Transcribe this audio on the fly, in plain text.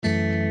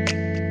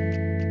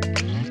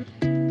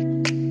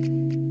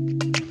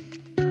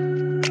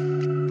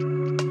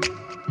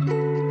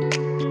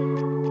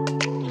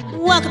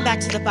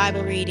to the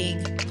Bible Reading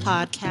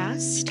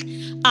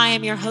Podcast. I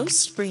am your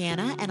host,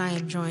 Brianna, and I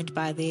am joined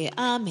by the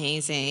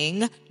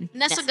amazing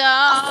Nessa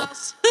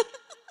Goss.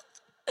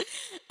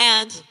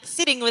 And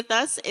sitting with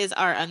us is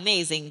our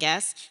amazing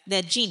guest,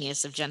 the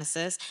genius of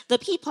Genesis, the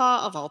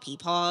peepaw of all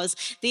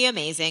peepaws, the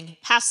amazing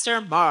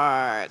Pastor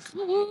Mark.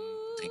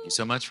 Thank you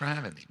so much for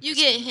having me. You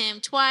get him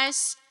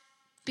twice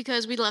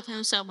because we love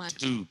him so much.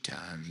 2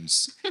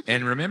 times.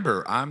 And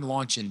remember, I'm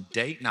launching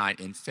date night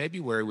in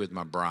February with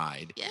my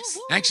bride. Yes.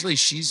 Actually,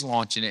 she's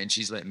launching it and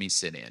she's letting me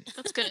sit in.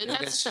 That's good.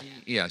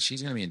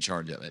 She's going to be in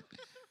charge of it.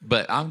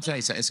 But I'm telling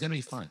you something, it's going to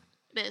be fun.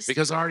 It is.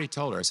 Because I already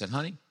told her, I said,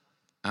 honey,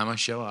 I'm going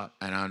to show up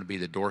and I'm going to be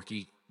the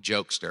dorky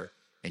jokester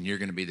and you're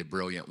going to be the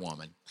brilliant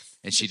woman.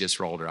 And she just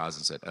rolled her eyes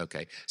and said,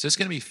 okay. So it's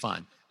going to be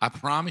fun. I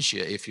promise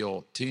you, if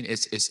you'll tune,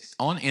 it's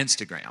on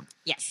Instagram.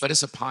 Yes. But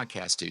it's a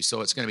podcast too.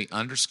 So it's going to be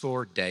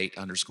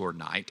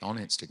 _date_night on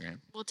Instagram.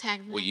 We'll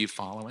tag them. Will you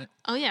follow it?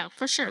 Oh, yeah,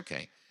 for sure.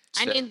 Okay.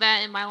 I need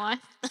that in my life.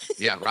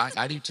 Yeah, right.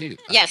 I do too.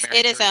 Yes,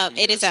 it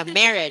is a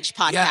marriage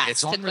podcast. Yeah, it's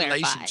to on clarify.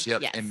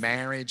 relationships Yes. and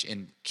marriage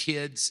and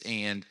kids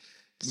and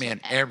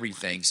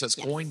everything. So it's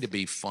going to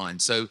be fun.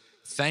 So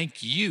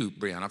thank you,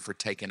 Brianna, for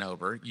taking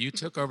over. You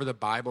took over the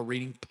Bible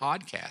reading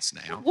podcast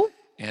now.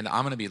 And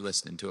I'm going to be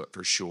listening to it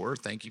for sure.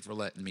 Thank you for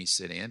letting me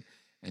sit in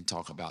and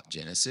talk about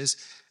Genesis.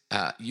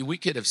 We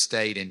could have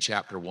stayed in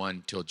chapter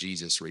 1 till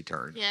Jesus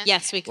returned. Yeah.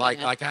 Yes, we could. Like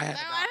I had.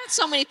 I had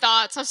so many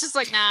thoughts. I was just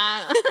like,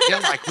 nah. Yeah,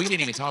 like we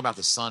didn't even talk about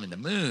the sun and the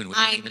moon. We didn't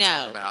I even know.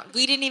 talk about,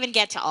 We didn't even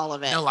get to all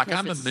of it. no, like because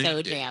I'm a it's moon so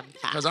dude.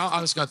 jam-packed. Because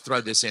I was going to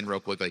throw this in real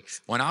quickly.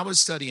 When I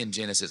was studying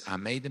Genesis, I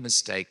made the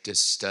mistake to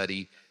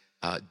study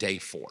day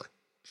 4.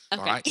 Okay.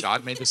 All right,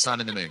 God made the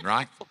sun and the moon,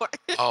 right?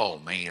 Oh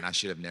man, I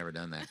should have never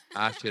done that.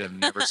 I should have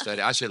never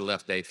studied. I should have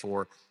left day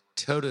 4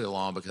 totally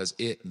alone because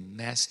it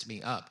messed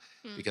me up.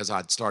 Because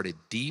I'd started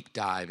deep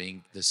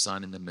diving the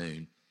sun and the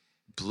moon,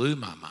 blew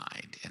my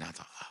mind, and I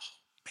thought,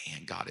 oh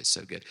man, God is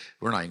so good.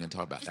 We're not even going to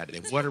talk about that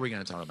today. What are we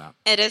going to talk about?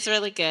 It is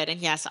really good.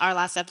 And yes, our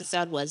last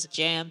episode was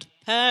jammed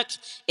packed.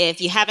 If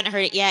you haven't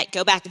heard it yet,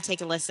 go back and take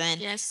a listen.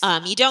 Yes.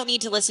 You don't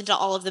need to listen to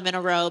all of them in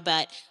a row,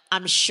 but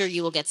I'm sure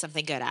you will get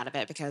something good out of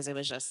it because it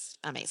was just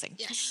amazing.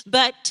 Yes.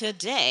 But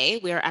today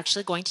we are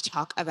actually going to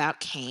talk about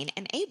Cain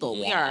and Abel.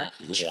 We are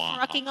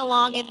trucking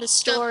along in the The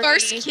story.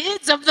 first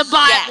kids of the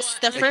Bible. Yes,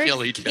 the They first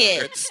kill each other.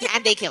 kids,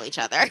 and they kill each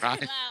other.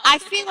 Right? I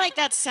feel like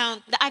that's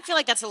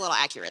a little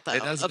accurate though.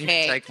 It doesn't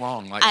okay. even take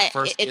long. Like the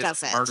first it kids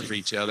doesn't. murder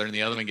each other, and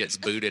the other one gets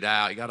booted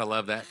out. You got to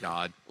love that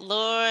God.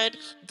 Lord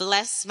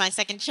bless my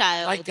second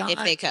child Like God, if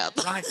they come.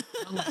 right?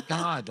 Oh my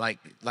God, like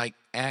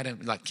Adam,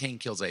 like Cain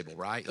kills Abel,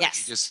 right? Like Yes.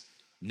 he just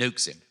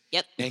nukes him.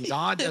 Yep. And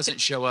God doesn't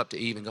show up to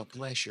Eve and go,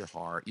 bless your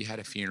heart. You had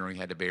a funeral, you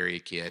had to bury a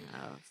kid,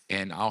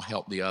 and I'll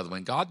help the other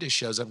one. God just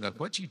shows up and goes,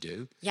 what'd you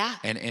do? Yeah.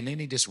 And then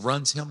he just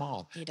runs him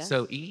off. He does.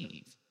 So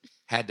Eve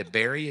had to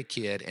bury a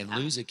kid and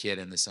lose a kid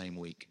in the same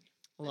week.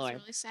 Lord.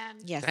 That's really sad.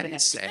 Yes, That it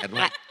is is. sad.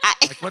 Like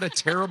what a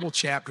terrible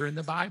chapter in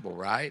the Bible,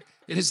 right?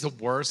 It is the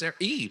worst ever.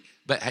 Eve.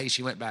 But hey,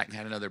 she went back and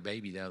had another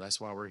baby, though.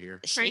 That's why we're here.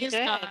 She Praise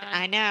did. God.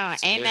 I know.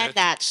 So Amen. good.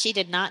 That she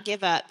did not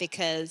give up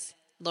because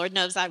Lord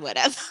knows I would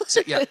have.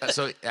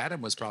 So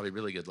Adam was probably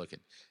really good looking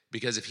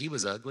because if he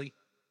was ugly,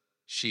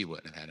 she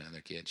wouldn't have had another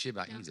kid. She'd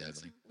be like, he's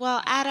ugly.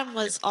 Well, Adam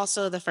was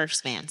also the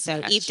first man, so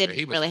That's Eve true. didn't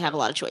He was really have a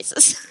lot of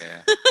choices.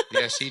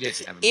 Yeah, she did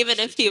have a even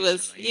if he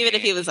was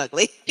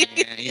ugly. Yeah,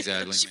 he's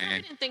ugly, She probably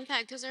man. didn't think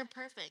that because they're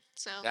perfect.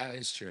 So That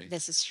is true.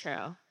 This is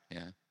true.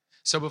 Yeah.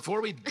 So before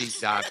we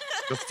deep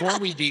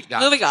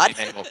dive, Moving on.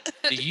 Cain and Abel,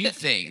 do you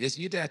think this?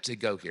 You'd have to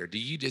go here. Do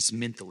you just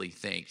mentally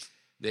think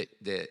that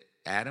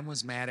Adam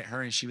was mad at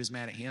her and she was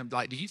mad at him?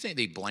 Like, do you think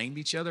they blamed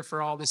each other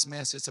for all this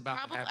mess that's about to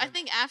probably, happen? I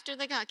think after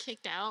they got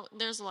kicked out,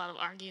 there's a lot of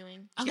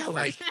arguing. Yeah, Oh,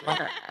 like, for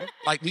sure.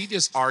 like we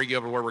just argue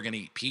over where we're going to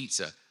eat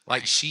pizza.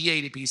 Like she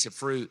ate a piece of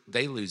fruit,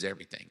 they lose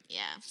everything.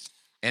 Yeah.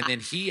 And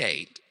then he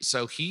ate,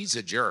 so he's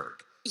a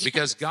jerk.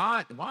 Because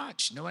God,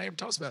 watch, nobody ever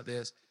talks about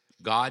this.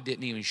 God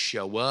didn't even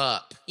show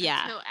up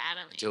Yeah. So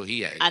Adam. until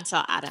he ate.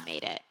 Until Adam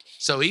made it.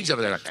 So Eve's over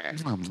there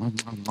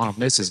like,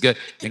 this is good.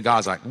 And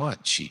God's like,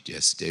 what'd she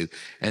just do?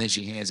 And then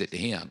she hands it to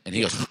him. And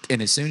he goes,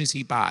 and as soon as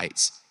he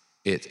bites,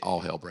 it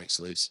all hell breaks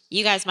loose.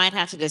 You guys might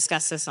have to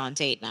discuss this on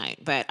date night,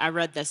 but I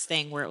read this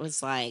thing where it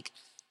was like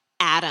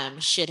Adam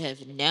should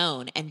have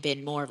known and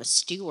been more of a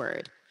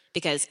steward.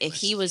 Because if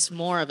he was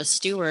more of a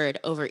steward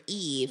over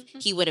Eve,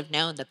 he would have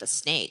known that the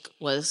snake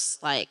was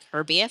like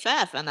her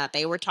BFF and that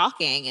they were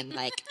talking and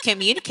like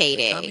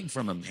communicating. Coming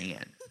from a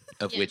man,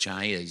 of which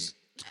I is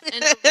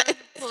And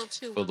well,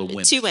 two for the women.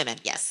 women. 2 women,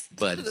 yes.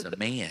 But as a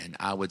man,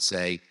 I would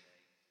say,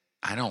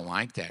 I don't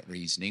like that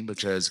reasoning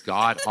because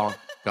God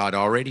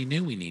already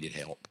knew we needed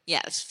help.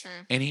 Yes. True.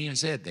 And he even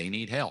said they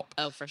need help.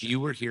 Oh, for sure. You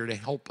were here to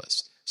help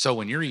us. So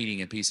when you're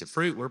eating a piece of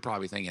fruit, we're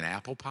probably thinking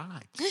apple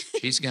pie.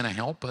 She's going to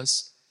help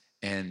us.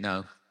 And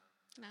no,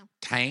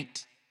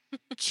 tanked,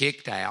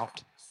 kicked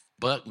out,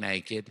 buck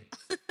naked,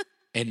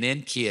 and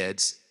then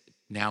kids.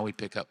 Now we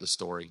pick up the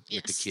story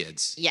with the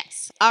kids.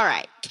 Yes. All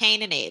right.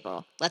 Cain and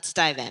Abel. Let's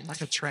dive in.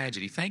 Like a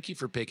tragedy. Thank you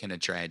for picking a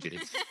tragedy.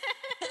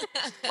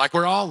 Like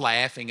we're all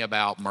laughing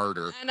about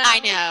murder. I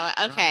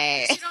know.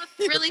 Okay. You don't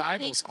really think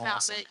Bible's about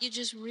awesome. it. You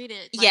just read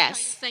it. Yes.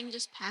 How you saying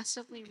just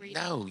passively read it.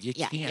 No, you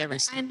Yeah, can't. you're right.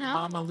 Listen, I know.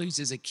 Mama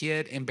loses a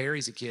kid and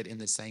buries a kid in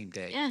the same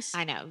day. Yes.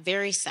 I know.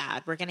 Very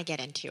sad. We're going to get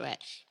into it.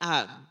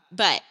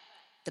 But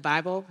the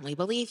Bible, we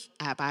believe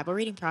at Bible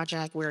Reading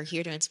Project, we're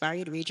here to inspire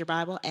you to read your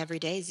Bible every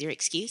day. Is your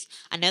excuse.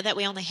 I know that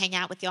we only hang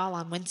out with y'all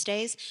on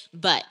Wednesdays,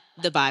 but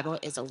the Bible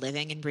is a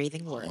living and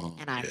breathing word.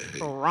 And I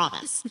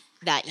promise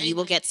that you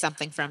will get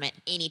something from it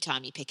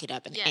anytime you pick it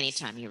up and Yes.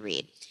 anytime you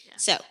read.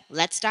 Yes. So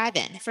let's dive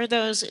in. For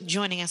those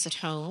joining us at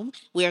home,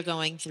 we are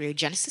going through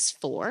Genesis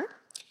 4.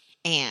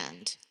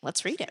 And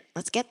let's read it.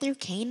 Let's get through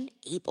Cain and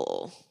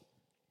Abel.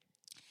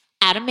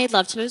 Adam made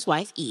love to his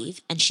wife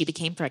Eve, and she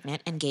became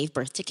pregnant and gave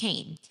birth to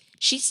Cain.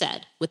 She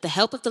said, "With the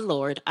help of the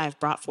Lord, I have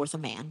brought forth a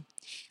man."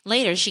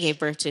 Later, she gave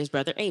birth to his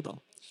brother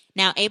Abel.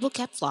 Now Abel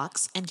kept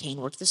flocks, and Cain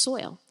worked the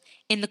soil.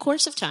 In the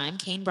course of time,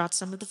 Cain brought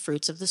some of the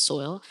fruits of the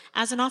soil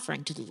as an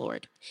offering to the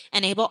Lord.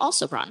 And Abel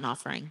also brought an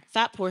offering,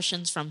 fat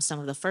portions from some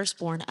of the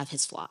firstborn of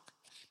his flock.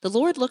 The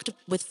Lord looked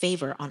with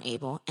favor on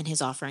Abel and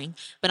his offering,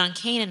 but on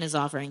Cain and his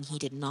offering he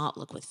did not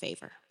look with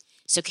favor.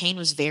 So Cain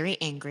was very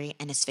angry,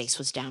 and his face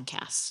was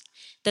downcast.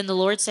 Then the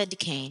Lord said to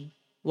Cain,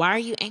 "Why are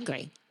you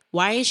angry?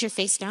 Why is your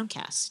face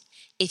downcast?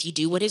 If you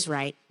do what is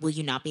right, will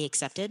you not be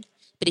accepted?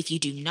 But if you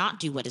do not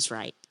do what is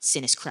right,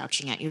 sin is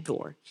crouching at your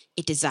door.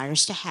 It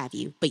desires to have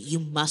you, but you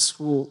must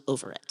rule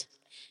over it."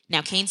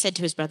 Now Cain said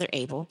to his brother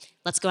Abel,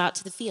 "Let's go out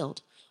to the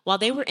field." While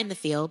they were in the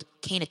field,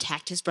 Cain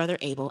attacked his brother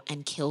Abel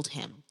and killed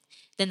him.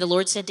 Then the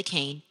Lord said to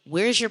Cain,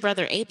 "Where is your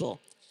brother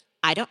Abel?"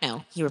 "I don't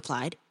know," he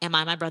replied. "Am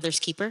I my brother's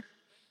keeper?"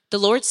 The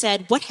Lord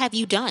said, "What have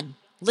you done?"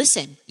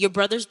 "Listen, your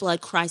brother's blood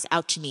cries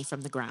out to me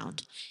from the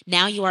ground.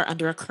 Now you are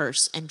under a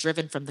curse and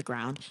driven from the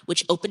ground,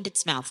 which opened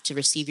its mouth to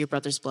receive your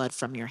brother's blood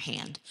from your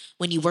hand.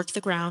 When you work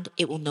the ground,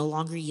 it will no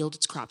longer yield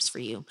its crops for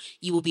you.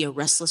 You will be a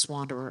restless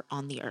wanderer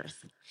on the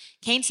earth."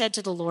 Cain said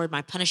to the Lord,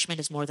 "My punishment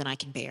is more than I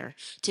can bear.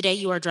 Today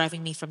you are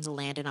driving me from the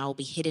land, and I will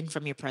be hidden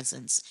from your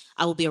presence.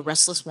 I will be a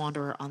restless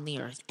wanderer on the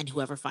earth, and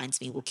whoever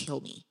finds me will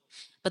kill me."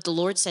 But the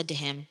Lord said to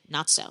him,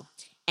 "Not so.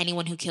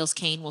 Anyone who kills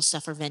Cain will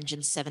suffer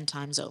vengeance 7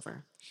 times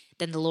over."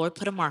 Then the Lord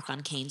put a mark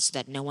on Cain so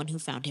that no one who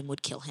found him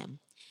would kill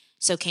him.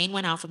 So Cain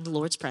went out from the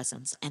Lord's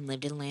presence and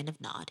lived in the land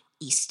of Nod,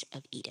 east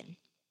of Eden.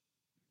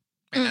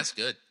 Man, that's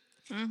good.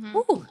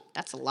 Ooh,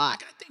 that's a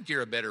lot. I think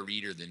you're a better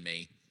reader than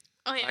me.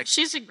 Oh yeah, Like-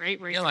 she's a great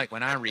reader. You know, like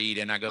when I read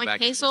and I go like back.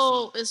 and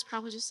Hazel is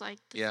probably just like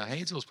listen. Yeah,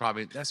 Hazel's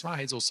probably. That's why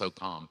Hazel's so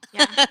calm.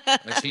 yeah.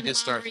 Like, she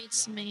just Mom starts.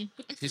 reads to me.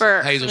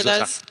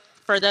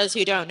 For those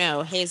who don't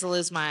know, Hazel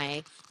is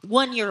my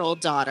 1-year-old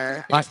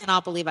daughter. I Like-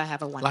 cannot believe I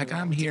have a 1-year-old. Like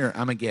I'm here,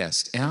 I'm a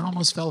guest, and I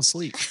almost fell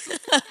asleep.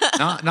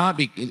 not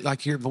be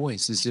like your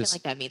voice is I feel just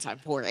like that means I'm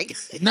boring.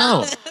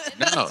 no.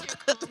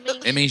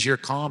 Calming. It means you're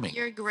calming.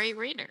 You're a great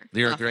reader.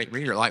 You're a great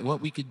reader. Like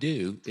what we could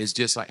do is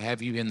just like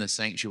have you in the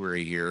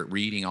sanctuary here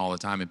reading all the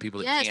time, and people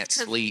that Yes, can't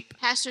 'cause sleep.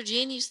 Pastor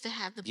Jean used to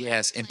have the Bible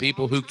Yes, and playing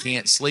people all the who time.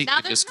 can't sleep Now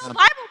would there's just no come.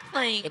 Bible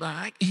playing. They're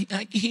like,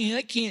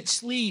 I can't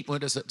sleep. Well,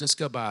 just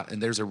go by,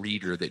 and there's a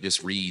reader that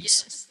just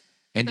reads, Yes.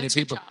 and then That's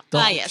your people. job.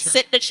 the whole Yes, church-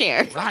 sit in a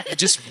chair Right,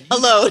 just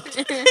alone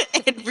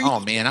and read. Oh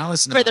man, I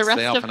listen to For the rest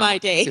myself of and I'm my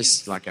days.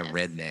 just like a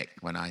redneck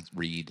when I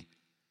read.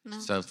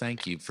 So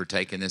thank you for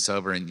taking this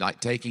over and like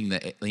taking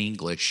the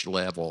English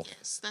level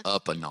Yes, that's-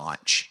 up a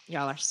notch.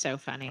 Y'all are so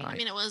funny. I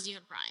mean, it was you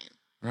and Brian.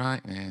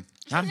 Right, man.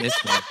 I miss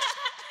him.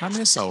 I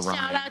miss old Ryan.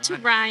 Shout out to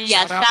right? Brian.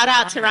 Yeah, Shout out shout to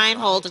out to Ryan.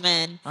 Ryan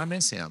Holdeman. I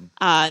miss him.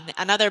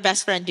 Another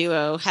best friend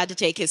duo had to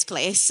take his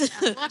place.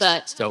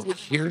 But So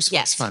here's what's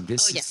yes. fun.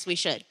 This Oh, is yes, we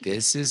should.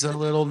 this is a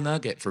little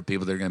nugget for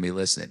people that are going to be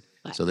listening.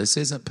 So this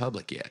isn't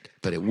public yet,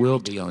 but it will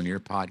be on your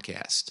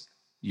podcast.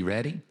 You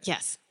ready?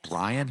 Yes.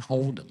 Ryan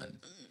Holdeman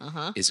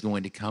is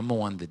going to come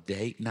on the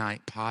Date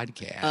Night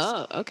podcast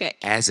Oh, okay.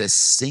 as a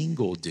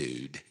single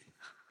dude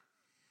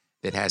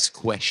that has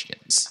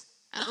questions.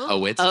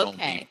 Oh, It's going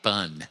to Okay. be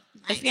fun.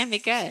 It's going to be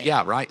good.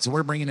 Yeah, right. So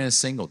we're bringing in a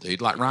single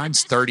dude. Like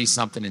Ryan's 30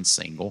 something and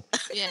single.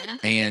 yeah.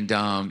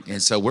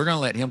 And so we're going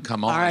to let him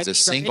come on as a R.I.P.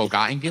 single Ryan.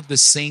 guy and give the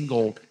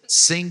single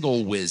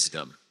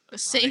wisdom. The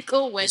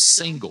single The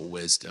wisdom. single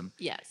wisdom.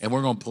 Yes. And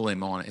we're going to pull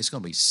him on. It's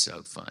going to be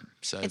so fun.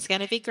 So It's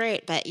going to be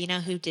great. But you know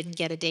who didn't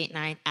get a date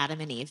night?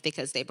 Adam and Eve,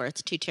 because they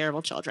birthed 2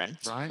 terrible children.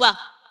 Right. Well,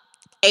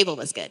 Abel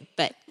was good,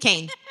 but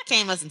Cain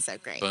wasn't so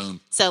great. Boom.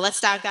 So let's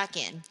dive back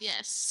in.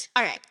 Yes.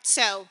 All right.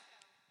 So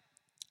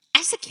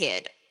as a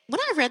kid, when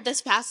I read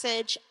this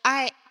passage,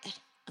 I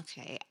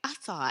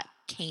thought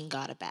Cain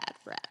got a bad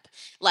rep.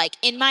 Like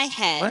in my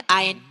head, what?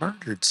 I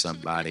Murdered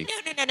somebody.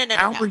 no.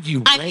 How no. were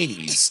you I mean,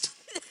 raised?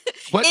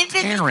 What in the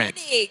parent?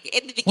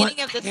 beginning What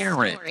of the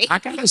parent? story. I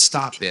got to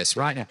stop this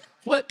right now.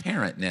 What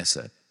parent,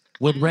 Nessa,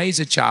 would raise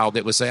a child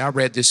that would say, I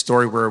read this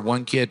story where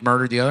one kid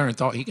murdered the other and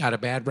thought he got a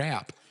bad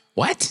rap?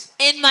 What?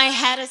 In my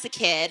head as a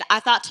kid, I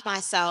thought to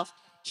myself,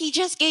 he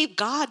just gave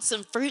God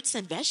some fruits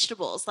and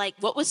vegetables. Like,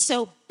 what was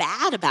so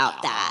bad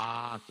about that?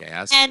 Ah, okay.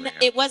 I see And where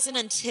you're it wasn't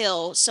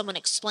until someone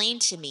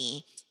explained to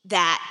me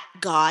that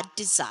God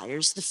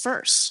desires the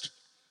first.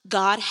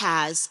 God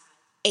has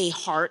a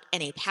heart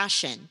and a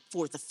passion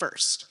for the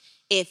first.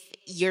 If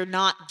you're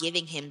not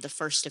giving him the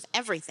first of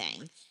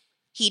everything,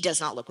 he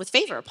does not look with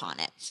favor upon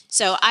it.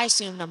 So I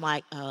assumed, I'm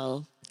like,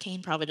 oh,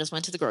 Cain probably just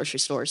went to the grocery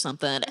store or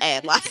something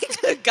and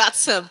like got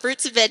some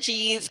fruits and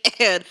veggies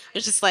and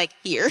was just like,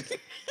 here.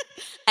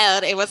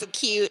 And it wasn't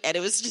cute and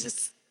it was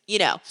just,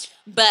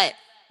 But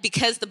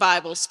because the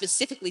Bible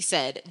specifically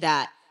said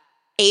that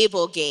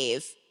Abel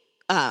gave,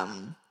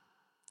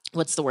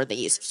 what's the word they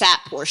use? Fat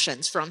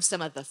portions from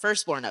some of the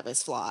firstborn of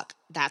his flock,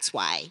 that's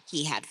why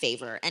he had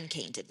favor and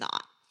Cain did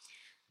not.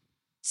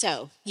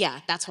 So, yeah,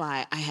 that's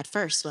why I had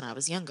first when I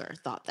was younger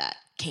thought that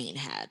Cain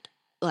had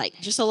like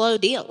just a low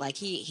deal. Like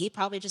he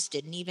probably just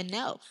didn't even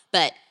know.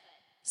 But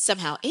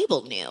somehow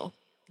Abel knew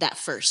that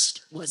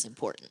first was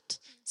important.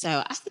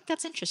 So I think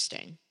that's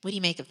interesting. What do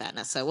you make of that,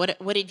 Nessa?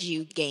 What did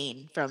you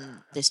gain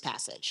from this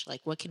passage? Like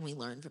what can we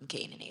learn from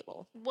Cain and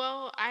Abel?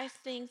 Well, I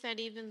think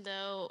that even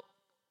though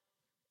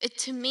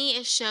to me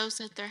it shows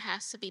that there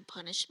has to be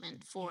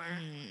punishment for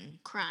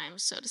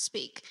crimes, so to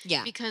speak.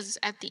 Yeah. Because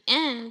at the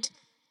end,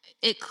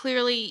 it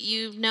clearly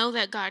you know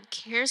that God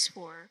cares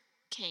for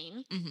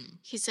Cain.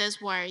 He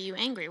says, "Why are you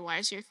angry? Why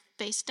is your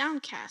face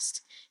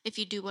downcast? If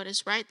you do what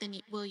is right, then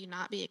will you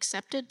not be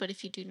accepted? But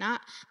if you do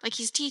not," like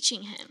he's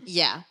teaching him.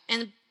 Yeah.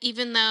 And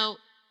even though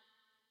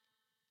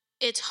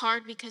it's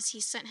hard because he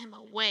sent him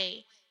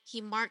away,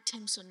 he marked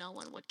him so no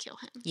one would kill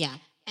him. Yeah.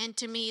 And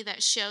to me,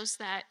 that shows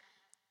that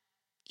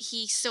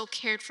he still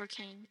cared for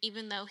Cain,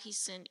 even though he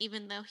sinned,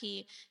 even though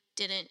he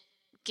didn't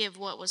give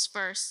what was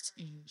first,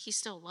 he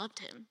still loved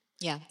him.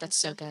 Yeah, that's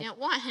so good. You don't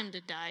want him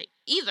to die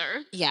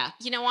either. Yeah.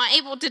 You don't want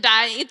Abel to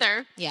die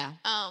either. Yeah.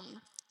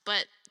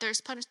 But there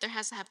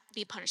has to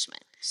be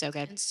punishment. So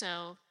good. And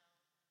so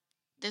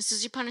this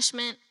is your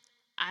punishment.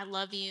 I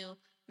love you.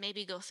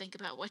 Maybe go think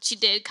about what you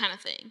did, kind of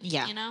thing.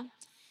 Yeah. You know?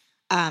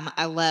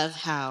 I love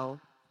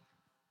how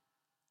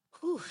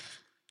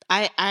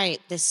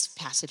this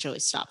passage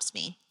always stops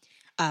me.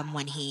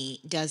 When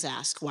he does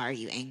ask, why are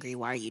you angry?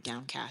 Why are you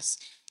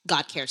downcast?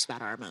 God cares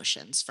about our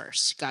emotions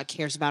first. God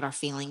cares about our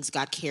feelings.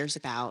 God cares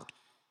about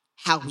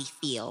how we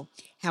feel.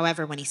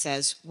 However, when he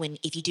says,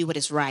 if you do what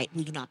is right,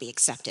 will you not be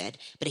accepted?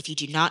 But if you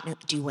do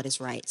not do what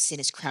is right, sin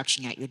is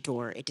crouching at your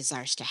door. It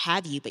desires to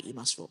have you, but you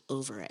must rule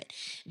over it.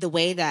 The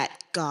way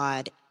that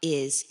God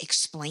is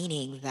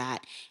explaining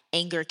that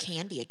anger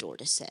can be a door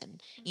to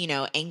sin.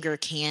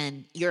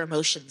 Your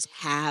emotions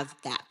have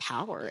that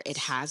power. It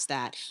has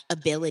that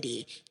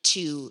ability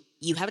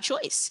you have a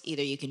choice.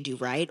 Either you can do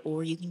right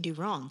or you can do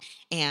wrong.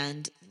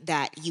 And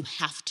that you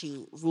have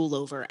to rule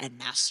over and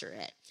master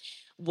it.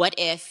 What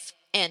if,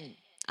 and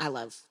I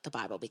love the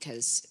Bible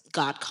because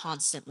God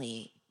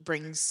constantly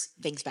brings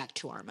things back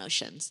to our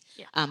emotions.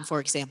 Yeah. For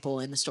example,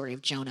 in the story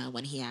of Jonah,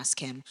 when he asked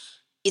him,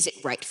 is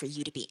it right for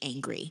you to be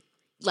angry?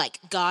 Like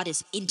God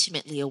is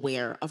intimately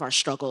aware of our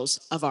struggles,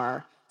 of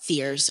our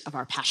fears, of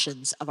our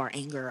passions, of our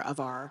anger, of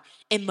our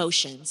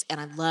emotions. And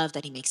I love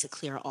that he makes it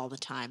clear all the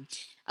time.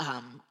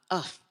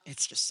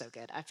 It's just so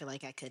good. I feel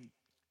like I could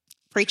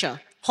preach a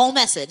whole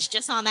message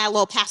just on that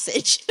little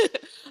passage.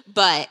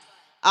 But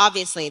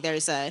obviously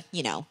there's a,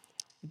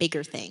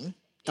 bigger thing,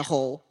 the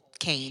whole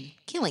Cain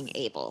killing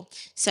Abel.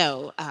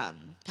 So,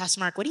 Pastor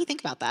Mark, what do you think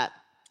about that?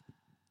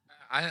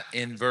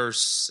 In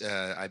verse,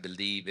 I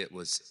believe it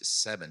was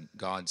 7,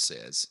 God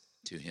says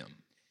to him,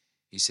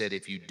 he said,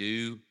 if you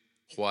do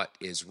what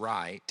is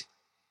right,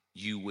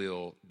 you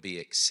will be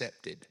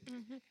accepted.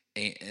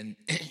 And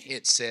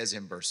it says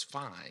in verse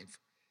 5,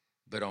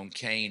 but on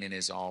Cain and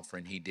his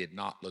offering, he did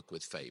not look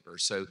with favor.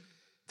 So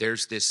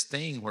there's this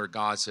thing where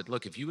God said,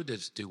 look, if you would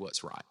just do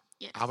what's right,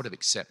 Yes. I would have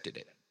accepted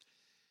it.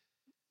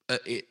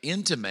 It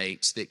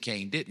intimates that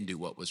Cain didn't do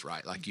what was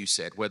right, like you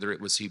said, whether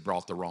it was he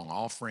brought the wrong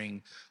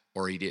offering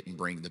or he didn't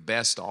bring the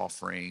best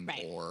offering,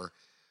 Right.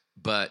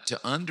 But to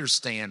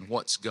understand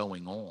what's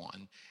going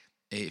on,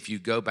 if you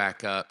go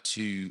back up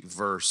to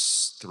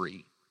verse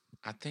 3,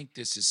 I think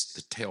this is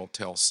the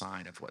telltale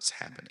sign of what's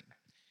happening.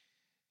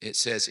 It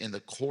says, in the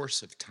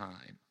course of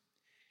time,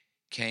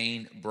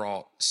 Cain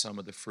brought some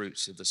of the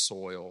fruits of the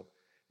soil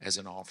as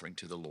an offering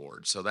to the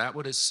Lord. So that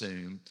would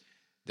assume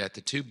that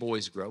the two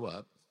boys grow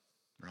up,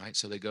 right?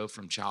 So they go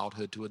from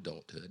childhood to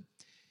adulthood.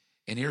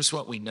 And here's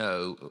what we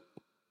know.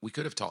 We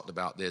could have talked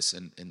about this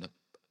in the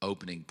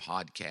opening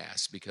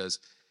podcast because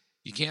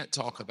you can't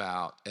talk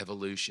about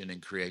evolution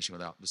and creation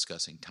without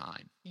discussing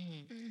time.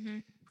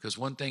 Because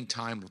one thing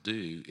time will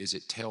do is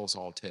it tells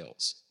all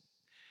tales.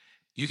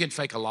 You can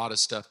fake a lot of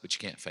stuff, but you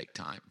can't fake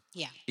time.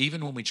 Yeah.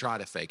 Even when we try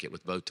to fake it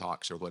with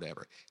Botox or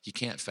whatever, you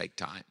can't fake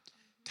time.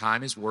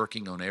 Time is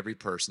working on every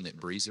person that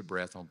breathes a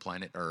breath on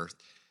planet Earth,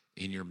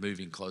 and you're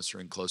moving closer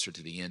and closer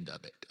to the end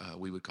of it.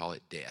 We would call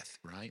it death,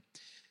 right?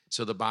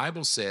 So the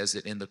Bible says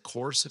that in the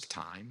course of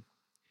time,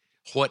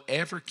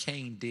 whatever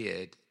Cain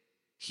did,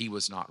 he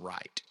was not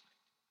right.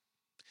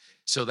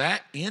 So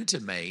that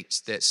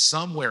intimates that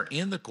somewhere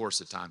in the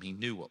course of time, he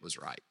knew what was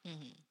right.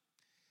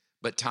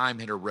 But time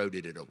had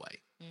eroded it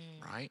away,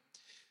 right?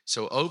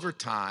 So over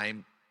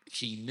time,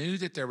 he knew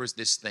that there was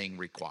this thing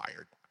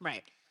required.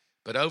 Right.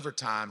 But over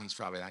time, he's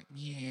probably like,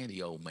 yeah,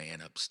 the old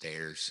man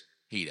upstairs,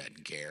 he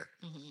doesn't care.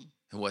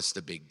 And what's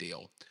the big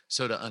deal?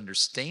 So to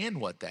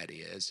understand what that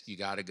is, you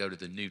got to go to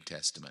the New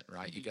Testament,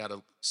 right? You got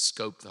to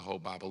scope the whole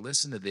Bible.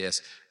 Listen to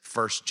this,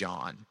 1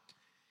 John.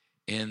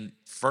 In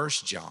 1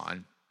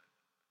 John,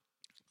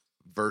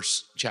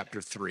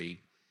 chapter 3,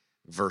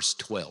 verse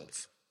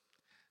 12,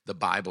 the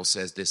Bible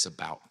says this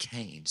about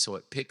Cain. So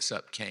it picks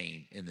up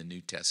Cain in the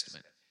New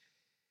Testament.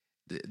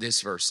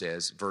 This verse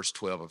says, verse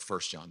 12 of 1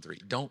 John 3,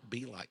 don't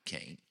be like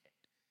Cain.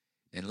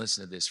 And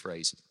listen to this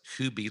phrase,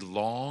 who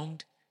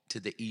belonged to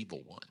the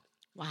evil one.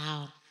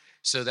 Wow.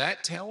 So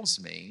that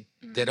tells me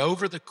that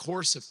over the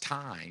course of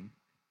time,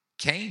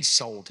 Cain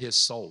sold his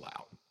soul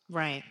out.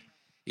 Right.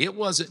 It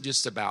wasn't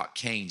just about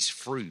Cain's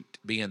fruit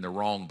being the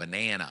wrong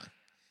banana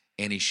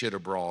and he should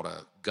have brought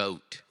a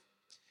goat.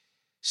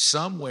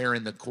 Somewhere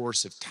in the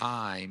course of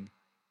time,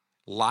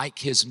 like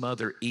his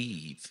mother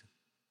Eve,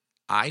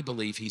 I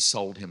believe he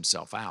sold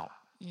himself out.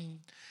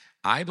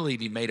 I believe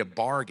he made a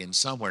bargain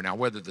somewhere. Now,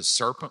 whether the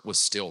serpent was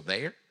still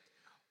there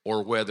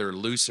or whether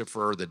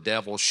Lucifer or the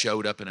devil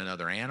showed up in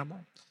another animal,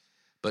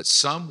 but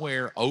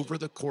somewhere over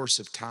the course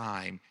of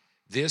time,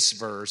 this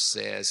verse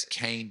says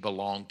Cain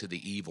belonged to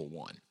the evil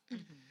one.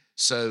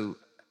 So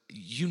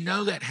you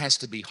know that has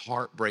to be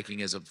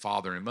heartbreaking as a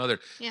father and mother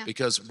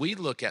because we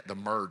look at the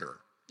murder.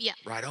 Yeah.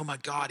 Right? Oh my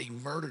God, he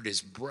murdered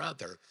his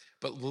brother.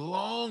 But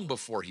long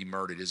before he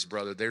murdered his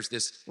brother, there's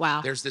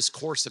this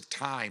course of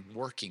time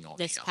working on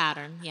this him.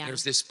 pattern. Yeah.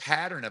 There's this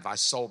pattern of I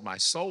sold my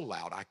soul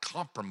out. I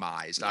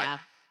compromised. Yeah.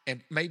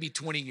 And maybe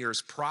 20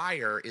 years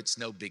prior, it's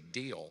no big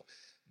deal.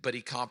 But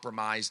he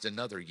compromised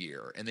another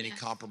year, and then he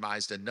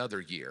compromised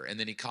another year, and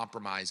then he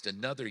compromised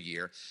another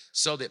year,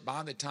 so that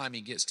by the time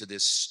he gets to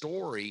this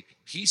story,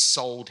 he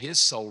sold his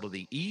soul to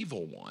the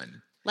evil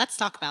one. Let's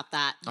talk about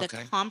that. The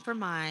Okay.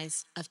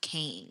 compromise of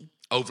Cain.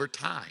 Over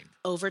time.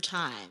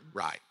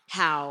 Right.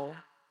 How,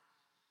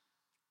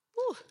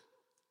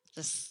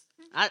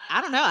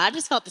 I don't know. I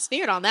just felt the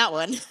spirit on that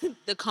one.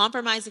 The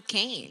compromise of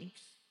Cain.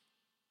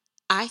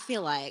 I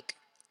feel like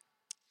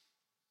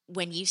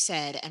when you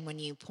said and when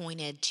you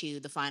pointed to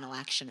the final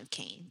action of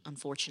Cain,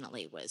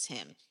 unfortunately, was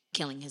him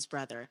killing his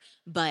brother.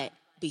 But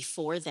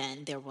before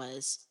then, there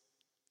was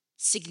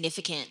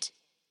significant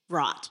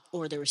rot,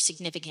 or there were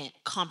significant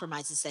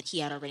compromises that he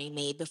had already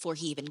made before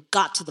he even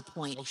got to the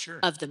point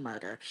of the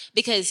murder.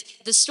 Because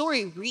the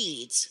story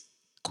reads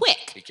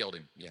quick. he killed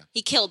him. Yeah.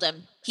 He killed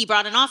him. He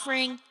brought an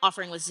offering.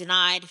 Offering was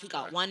denied. He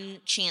got one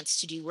chance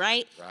to do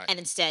right. And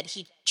instead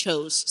he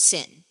chose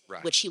sin,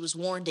 which he was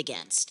warned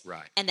against.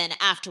 Right. And then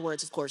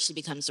afterwards, of course, he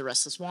becomes the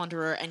restless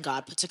wanderer and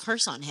God puts a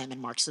curse on him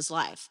and marks his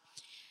life.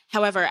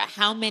 However,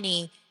 how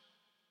many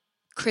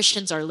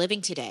Christians are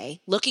living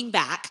today, looking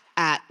back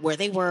at where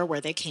they were,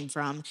 where they came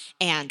from,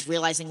 and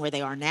realizing where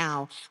they are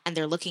now, and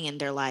they're looking and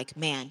they're like,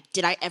 man,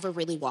 did I ever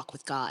really walk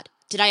with God?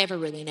 Did I ever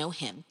really know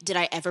him? Did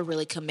I ever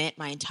really commit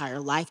my entire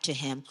life to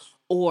him?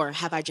 Or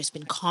have I just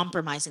been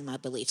compromising my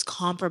beliefs,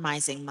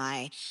 compromising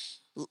my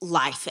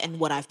life and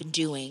what I've been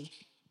doing,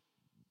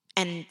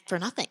 and for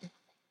nothing?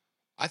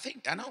 I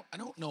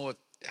don't know if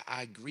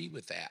I agree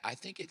with that. I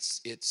think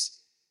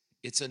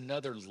it's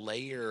another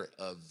layer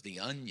of the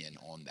onion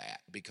on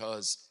that,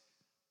 because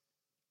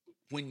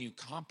when you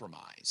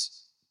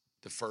compromise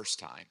the first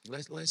time,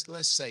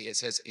 let's say it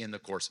says in the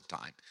course of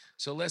time.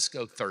 So let's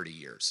go 30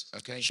 years,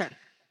 okay? Sure.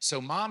 So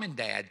mom and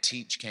dad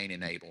teach Cain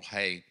and Abel,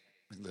 hey,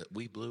 look,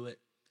 we blew it.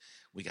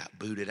 We got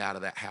booted out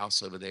of that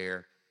house over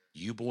there.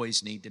 You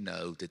boys need to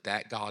know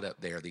that God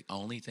up there, the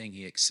only thing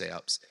he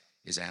accepts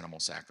is animal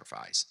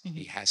sacrifice.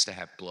 He has to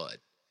have blood.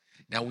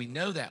 Now we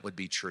know that would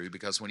be true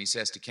because when he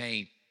says to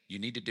Cain, you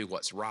need to do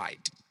what's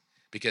right,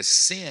 because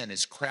sin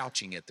is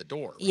crouching at the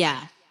door. Right?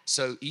 Yeah.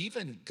 So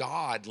even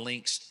God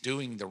links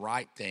doing the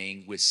right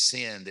thing with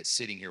sin that's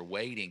sitting here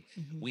waiting.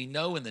 We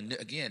know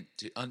again,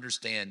 to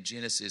understand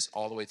Genesis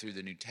all the way through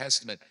the New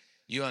Testament,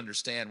 you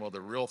understand, well,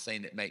 the real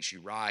thing that makes you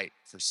right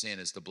for sin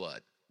is the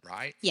blood,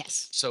 right?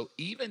 Yes. So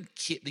even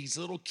these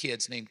little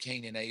kids named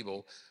Cain and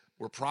Abel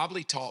were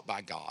probably taught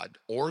by God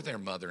or their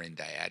mother and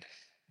dad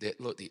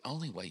that, look, the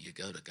only way you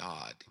go to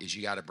God is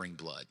you got to bring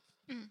blood.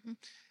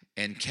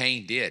 And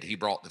Cain did. He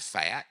brought the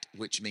fat,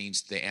 which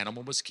means the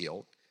animal was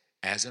killed,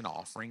 as an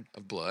offering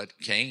of blood.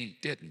 Cain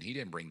didn't. He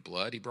didn't bring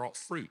blood. He brought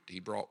fruit. He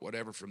brought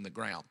whatever from the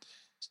ground.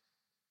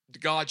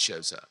 God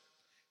shows up.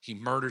 He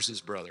murders his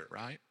brother,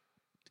 right?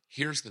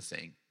 Here's the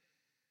thing.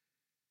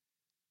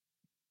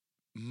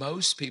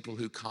 Most people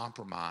who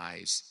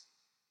compromise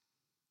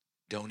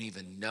don't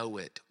even know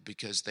it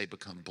because they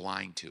become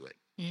blind to it.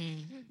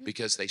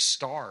 Because they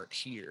start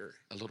here,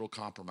 a little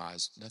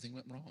compromise, nothing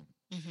went wrong.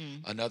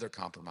 Another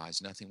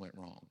compromise, nothing went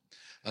wrong.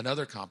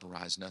 Another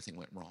compromise, nothing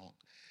went wrong.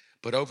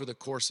 But over the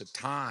course of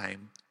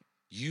time,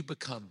 you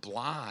become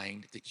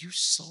blind that you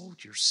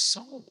sold your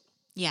soul.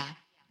 Yeah.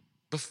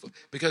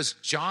 Because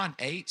John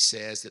 8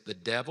 says that the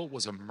devil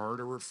was a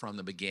murderer from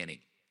the beginning,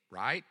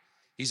 right?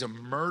 He's a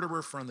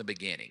murderer from the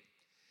beginning.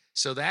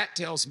 So that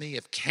tells me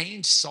if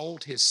Cain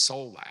sold his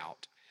soul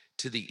out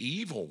to the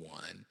evil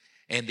one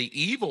And the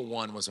evil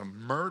one was a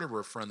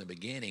murderer from the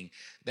beginning.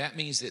 That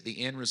means that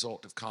the end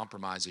result of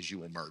compromise is you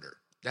will murder.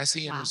 That's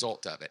the end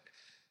result of it.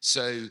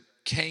 So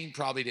Cain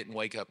probably didn't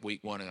wake up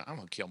week one and I'm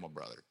going to kill my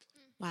brother.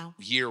 Wow.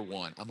 Year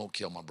one, I'm going to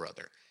kill my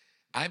brother.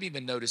 I've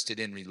even noticed it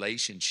in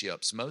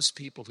relationships. Most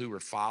people who were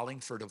filing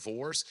for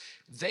divorce,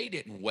 they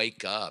didn't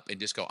wake up and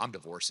just go, I'm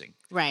divorcing.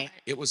 Right.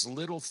 It was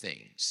little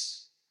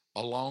things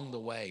along the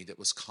way that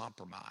was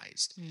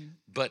compromised.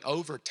 But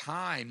over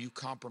time, you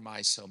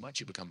compromise so much,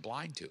 you become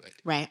blind to it.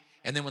 Right.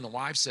 And then when the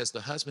wife says to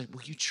the husband,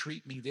 will you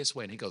treat me this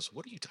way? And he goes,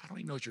 what are you, I don't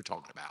even know what you're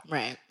talking about.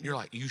 Right. You're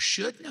like, you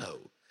should know.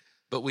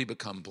 But we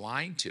become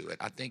blind to it.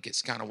 I think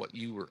it's kind of what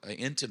you were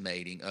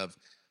intimating of,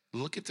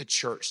 look at the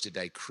church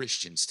today,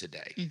 Christians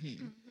today.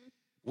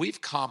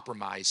 We've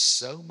compromised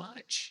so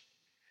much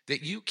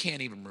that you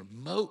can't even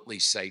remotely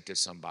say to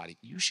somebody,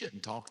 you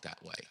shouldn't talk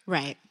that way.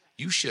 Right.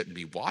 You shouldn't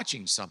be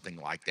watching something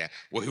like that.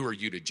 Well, who are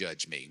you to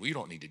judge me? Well, you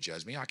don't need to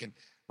judge me. I can,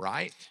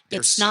 right?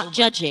 It's not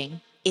judging,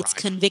 it's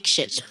Right.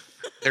 conviction.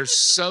 There's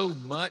so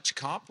much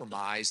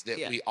compromise that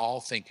we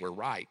all think we're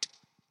right.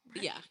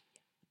 Yeah.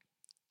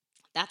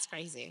 That's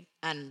crazy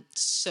and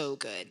so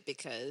good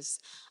because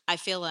I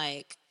feel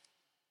like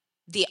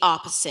the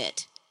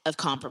opposite of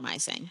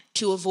compromising.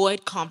 To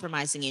avoid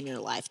compromising in your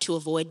life, to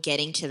avoid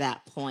getting to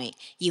that point,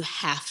 you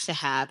have to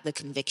have the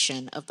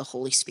conviction of the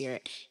Holy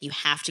Spirit. You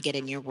have to get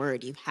in your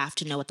word. You have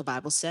to know what the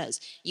Bible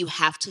says. You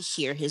have to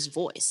hear his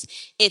voice.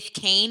 If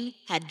Cain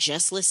had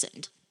just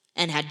listened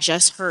and had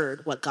just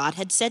heard what God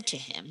had said to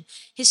him,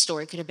 his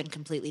story could have been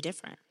completely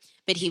different.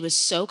 But he was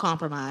so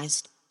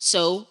compromised,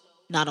 so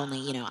not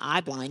only,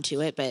 eye blind to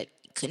it, but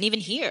couldn't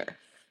even hear.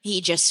 He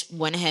just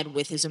went ahead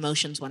with his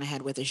emotions, went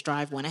ahead with his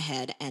drive, went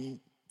ahead and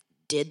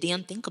did the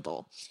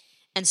unthinkable.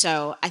 And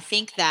so I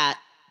feel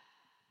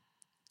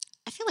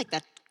like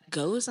that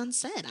goes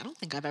unsaid. I don't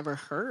think I've ever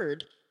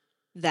heard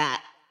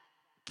that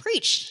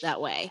preached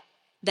that way,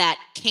 that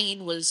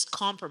Cain was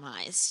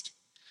compromised,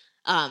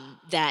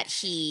 that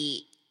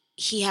he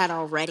had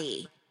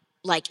already,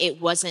 like, it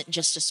wasn't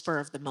just a spur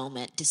of the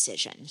moment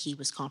decision. He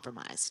was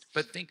compromised.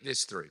 But think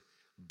this through.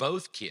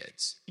 Both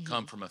kids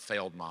come from a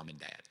failed mom and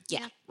dad.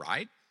 Yeah.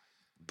 Right?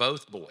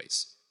 Both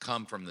boys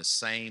come from the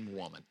same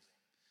woman.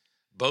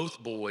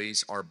 Both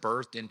boys are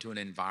birthed into an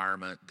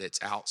environment that's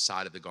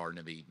outside of the Garden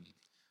of Eden.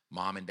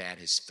 Mom and dad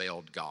has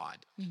failed God.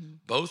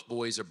 Both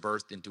boys are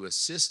birthed into a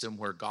system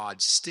where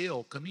God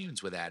still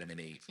communes with Adam and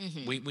Eve.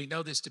 We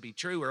know this to be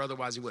true, or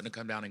otherwise he wouldn't have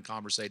come down and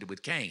conversated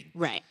with Cain.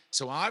 Right.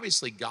 So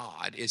obviously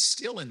God is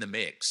still in the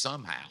mix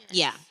somehow.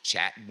 Yeah.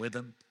 Chatting with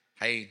them.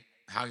 Hey,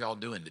 how y'all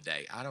doing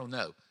today? I don't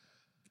know.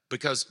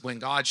 Because when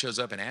God shows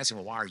up and asks him,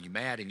 well, why are you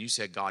mad? And you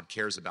said God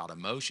cares about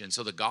emotions.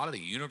 So the God of the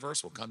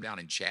universe will come down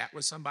and chat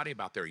with somebody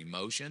about their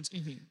emotions.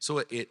 So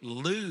it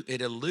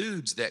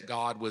alludes that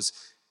God was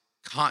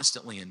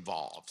constantly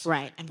involved,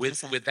 Right.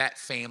 with that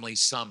family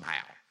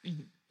somehow.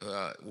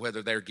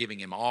 Whether they're giving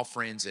him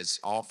offerings as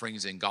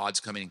offerings and God's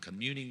coming and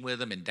communing with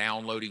them and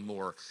downloading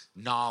more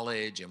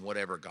knowledge and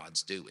whatever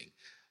God's doing.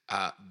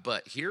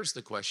 But here's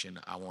the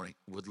question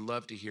would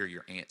love to hear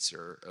your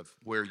answer of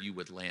where you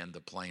would land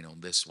the plane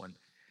on this one.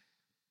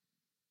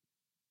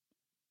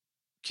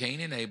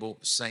 Cain and Abel,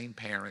 same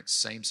parents,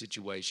 same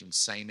situation,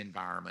 same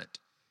environment.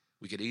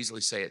 We could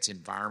easily say it's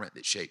environment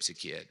that shapes a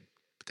kid,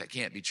 but that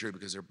can't be true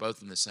because they're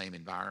both in the same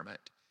environment.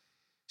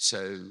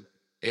 So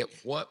at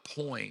what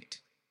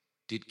point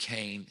did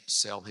Cain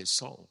sell his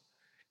soul?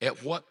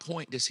 At what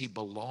point does he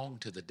belong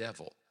to the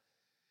devil?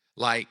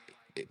 Like,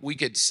 we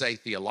could say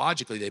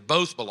theologically, they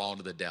both belong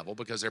to the devil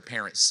because their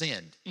parents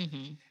sinned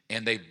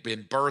and they've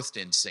been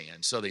birthed in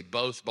sin. So they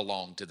both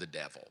belong to the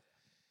devil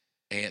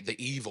and the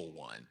evil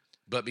one.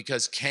 But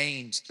because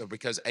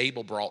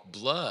Abel brought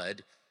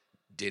blood,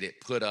 did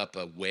it put up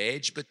a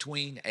wedge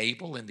between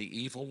Abel and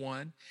the evil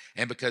one?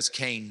 And because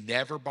Cain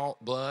never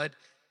brought blood,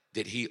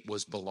 that he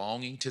was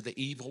belonging to the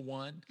evil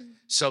one?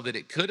 So that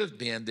it could have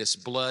been this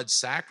blood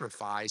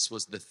sacrifice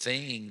was the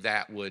thing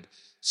that would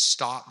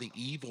stop the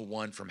evil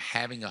one from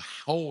having a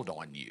hold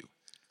on you,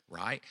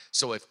 right?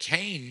 So if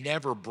Cain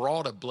never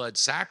brought a blood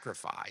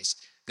sacrifice,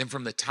 then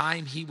from the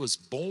time he was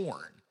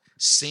born,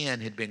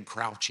 sin had been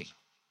crouching,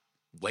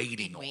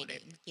 waiting on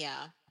him.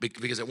 Yeah.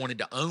 Because it wanted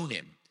to own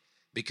him,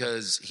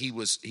 because he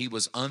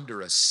was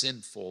under a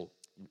sinful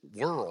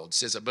world.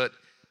 Says,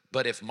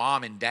 but if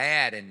mom and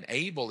dad and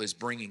Abel is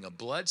bringing a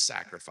blood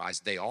sacrifice,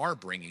 they are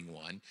bringing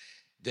one,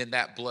 then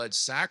that blood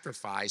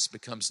sacrifice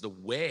becomes the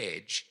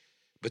wedge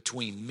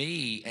between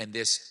me and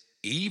this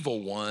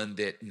evil one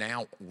that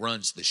now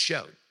runs the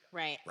show.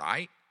 Right.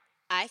 Right?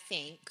 I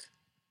think,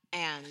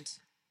 and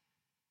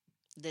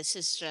this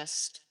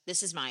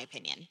is my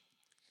opinion.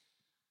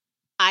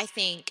 I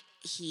think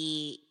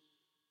he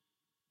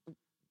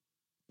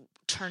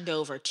turned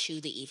over to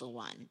the evil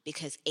one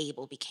because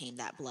Abel became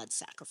that blood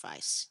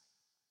sacrifice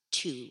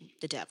to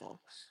the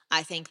devil.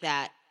 I think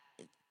that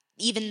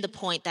even the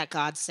point that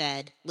God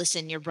said,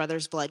 listen, your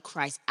brother's blood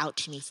cries out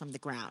to me from the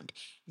ground.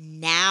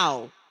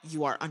 Now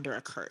you are under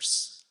a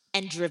curse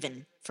and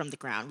driven from the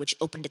ground, which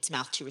opened its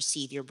mouth to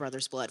receive your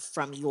brother's blood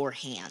from your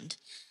hand.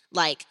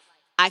 Like,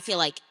 I feel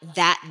like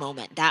that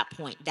moment, that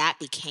point, that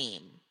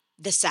became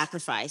the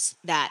sacrifice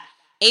that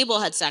Abel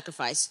had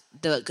sacrificed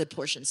the good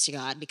portions to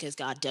God, because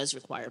God does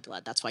require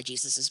blood. That's why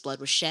Jesus' blood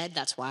was shed.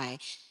 That's why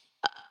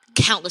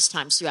countless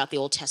times throughout the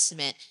Old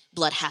Testament,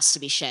 blood has to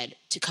be shed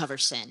to cover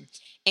sin.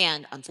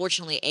 And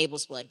unfortunately,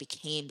 Abel's blood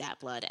became that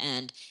blood.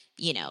 And,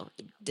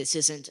 this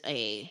isn't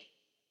a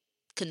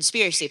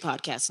conspiracy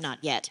podcast, not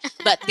yet,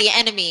 but the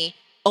enemy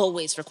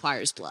always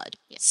requires blood.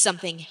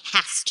 Something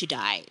has to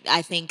die.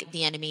 I think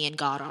the enemy and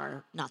God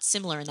are not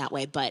similar in that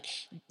way, but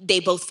they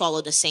both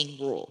follow the same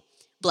rule.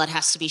 Blood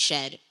has to be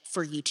shed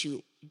for you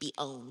to be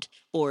owned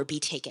or be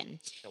taken.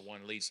 So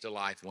one leads to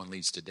life, one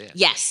leads to death.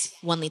 Yes,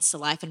 one leads to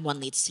life and one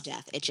leads to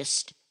death. It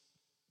just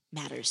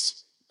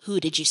matters. Who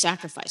did you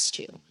sacrifice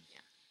to?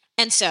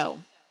 And so,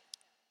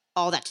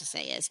 all that to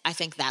say is, I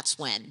think that's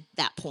when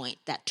that point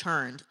that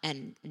turned,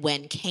 and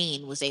when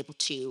Cain was able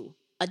to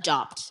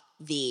adopt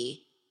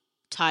the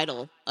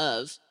title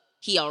of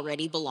he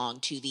already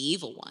belonged to the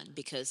evil one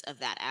because of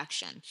that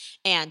action.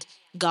 And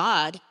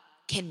God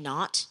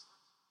cannot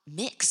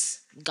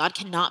mix. God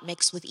cannot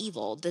mix with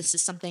evil. This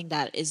is something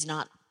that is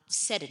not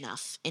said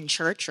enough in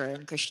church or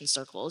in Christian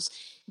circles.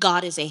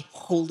 God is a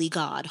holy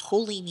God.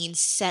 Holy means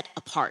set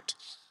apart.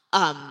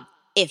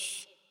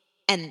 If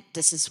And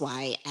this is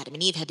why Adam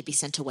and Eve had to be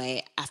sent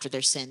away after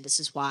their sin. This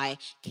is why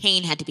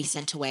Cain had to be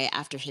sent away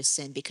after his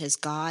sin, because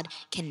God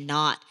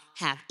cannot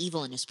have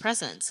evil in his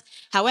presence.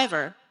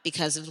 However,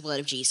 because of the blood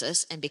of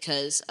Jesus and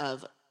because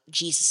of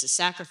Jesus'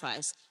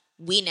 sacrifice,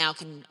 we now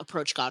can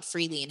approach God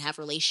freely and have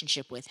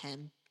relationship with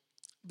him.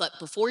 But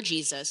before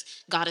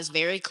Jesus, God is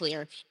very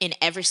clear in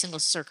every single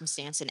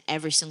circumstance, in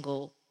every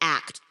single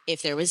act.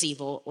 If there was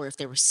evil or if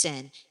there was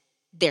sin,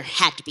 there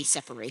had to be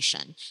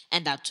separation.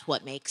 And that's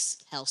what makes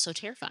hell so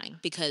terrifying,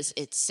 because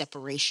it's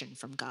separation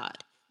from God.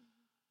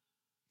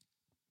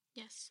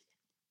 Yes.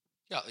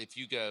 Yeah, if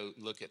you go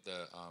look at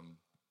the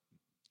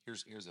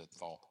here's a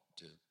thought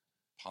to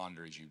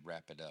ponder as you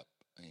wrap it up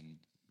in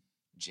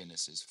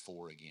Genesis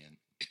 4 again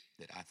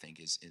that I think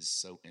is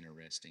so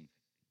interesting.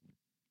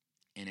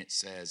 And it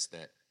says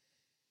that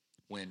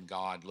when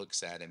God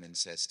looks at him and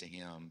says to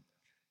him,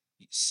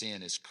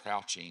 sin is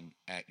crouching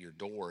at your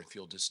door if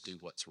you'll just do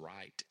what's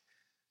right.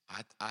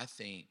 I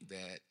think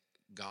that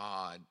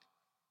God,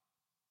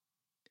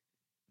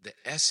 the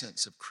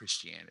essence of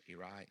Christianity,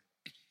 right,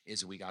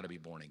 is we got to be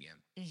born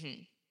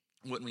again.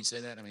 Wouldn't we say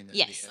that? I mean,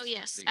 Yes. Oh,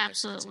 yes, the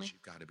essence absolutely. is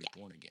you've got to be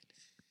born again.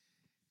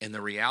 And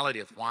the reality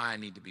of why I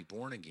need to be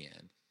born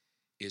again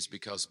is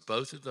because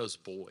both of those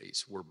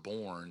boys were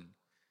born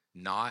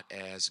not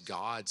as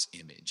God's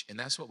image. And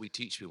that's what we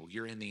teach people.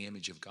 You're in the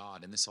image of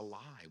God. And it's a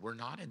lie. We're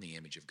not in the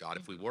image of God.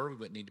 If we were, we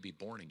wouldn't need to be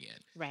born again.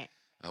 Right.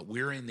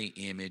 We're in the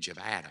image of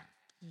Adam,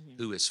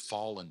 who has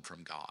fallen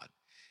from God.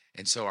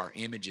 And so our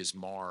image is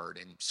marred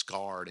and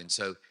scarred. And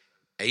so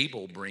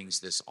Abel brings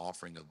this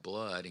offering of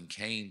blood and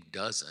Cain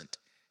doesn't.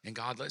 And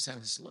God lets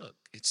him say, look,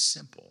 it's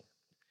simple.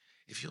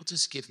 If you'll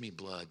just give me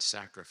blood,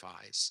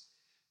 sacrifice,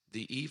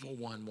 the evil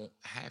one won't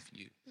have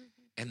you.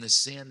 And the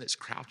sin that's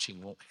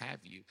crouching won't have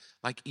you.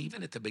 Like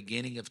even at the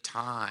beginning of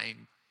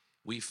time,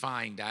 we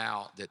find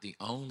out that the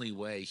only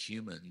way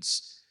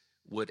humans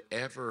would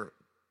ever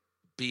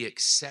be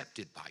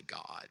accepted by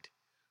God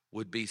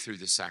would be through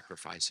the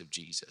sacrifice of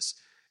Jesus.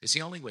 It's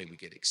the only way we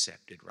get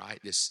accepted, right?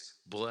 This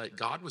blood,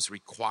 God was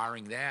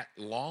requiring that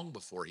long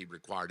before he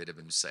required it of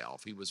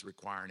himself. He was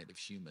requiring it of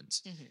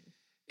humans.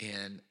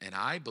 And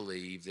I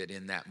believe that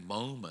in that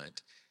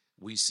moment,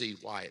 we see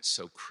why it's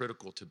so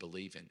critical to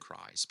believe in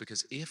Christ.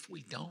 Because if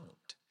we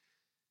don't,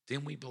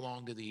 then we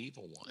belong to the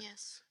evil one.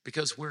 Yes.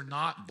 Because we're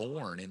not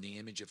born in the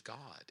image of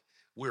God.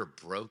 We're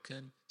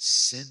broken,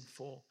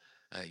 sinful.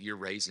 You're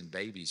raising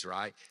babies,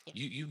 right?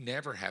 You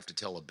never have to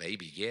tell a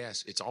baby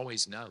yes. It's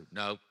always no,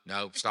 no,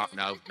 no, stop,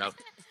 no, no.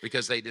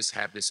 Because they just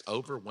have this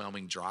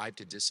overwhelming drive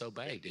to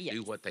disobey, to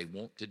do what they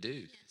want to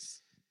do.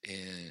 Yes.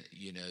 And,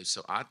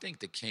 so I think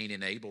the Cain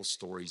and Abel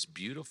story is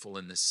beautiful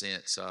in the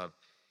sense of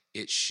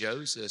it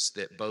shows us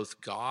that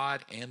both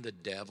God and the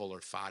devil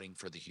are fighting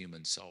for the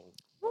human soul.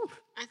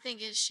 I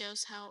think it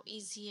shows how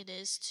easy it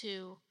is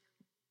to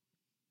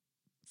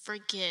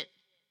forget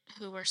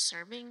who we're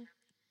serving,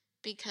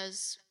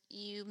 because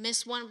you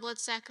miss one blood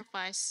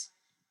sacrifice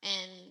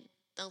and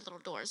the little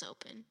door's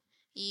open.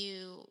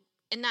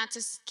 And not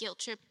to guilt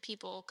trip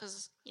people,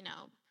 because,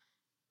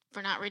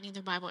 for not reading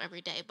the Bible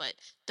every day, but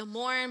the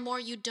more and more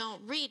you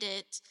don't read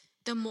it,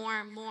 the more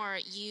and more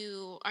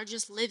you are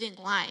just living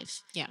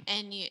life. Yeah.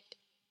 And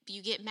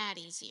you get mad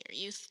easier.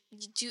 You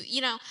do,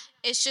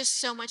 it's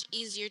just so much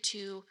easier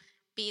to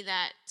be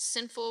that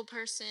sinful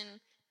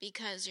person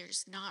because you're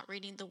just not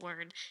reading the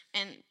word.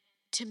 And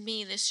to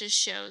me, this just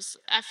shows,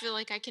 I feel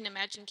like I can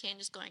imagine Cain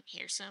just going,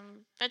 here's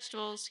some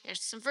vegetables,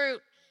 here's some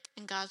fruit.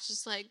 And God's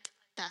just like,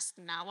 that's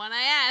not what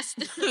I asked.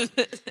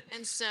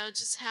 And so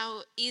just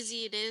how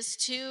easy it is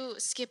to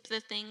skip the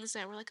things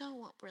that we're like, oh,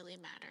 won't really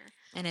matter.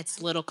 And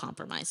it's little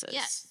compromises.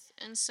 Yes.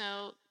 And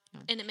so,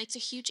 and it makes a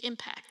huge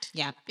impact.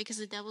 Yeah. Because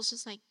the devil's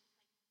just like,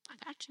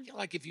 I got you.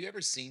 Like if you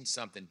ever seen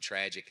something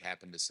tragic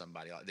happen to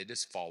somebody, like they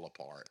just fall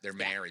apart, their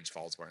marriage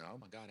falls apart. Oh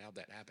my God, how'd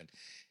that happen?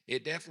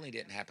 It definitely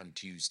didn't happen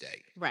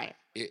Tuesday. Right.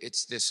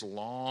 It's this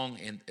long,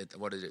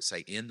 what did it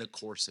say? In the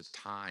course of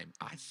time.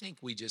 I think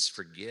we just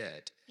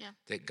forget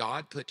that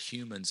God put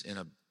humans in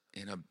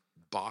a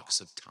box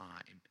of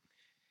time,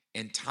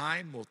 and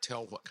time will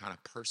tell what kind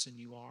of person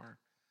you are,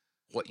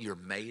 what you're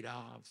made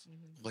of,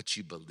 what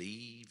you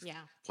believe,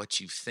 what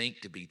you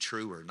think to be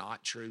true or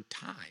not true.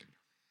 Time.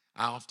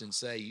 I often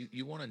say,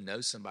 you want to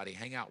know somebody,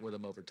 hang out with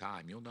them over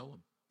time. You'll know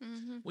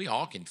them. We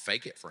all can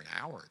fake it for an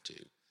hour or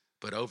two,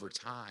 but over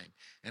time.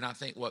 And I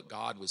think what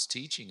God was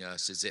teaching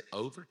us is that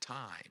over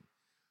time,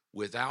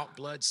 without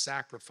blood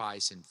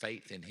sacrifice and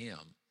faith in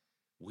Him,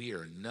 we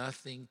are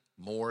nothing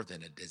more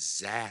than a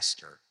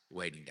disaster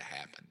waiting to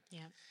happen.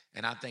 Yeah.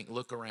 And I think,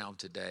 look around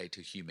today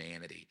to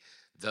humanity,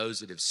 those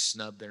that have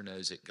snubbed their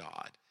nose at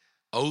God.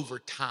 Over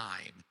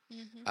time,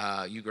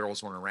 you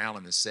girls weren't around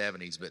in the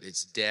 70s, but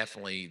it's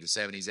definitely the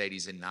 70s,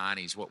 80s, and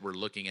 90s. What we're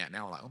looking at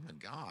now, like, oh my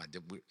God,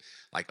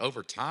 like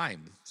over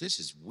time,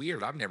 this is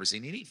weird. I've never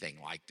seen anything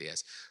like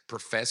this.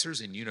 Professors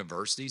in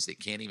universities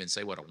that can't even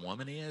say what a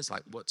woman is,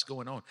 like, what's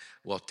going on?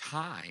 Well,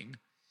 time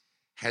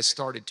has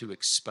started to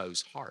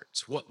expose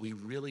hearts, what we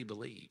really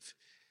believe,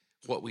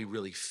 what we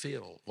really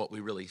feel, what we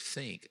really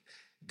think.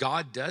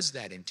 God does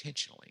that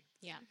intentionally.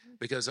 Yeah.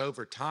 Because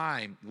over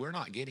time, we're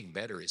not getting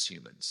better as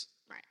humans.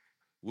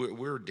 Right.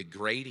 We're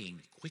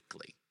degrading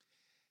quickly.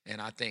 And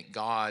I think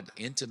God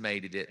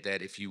intimated it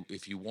that if you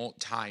want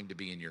time to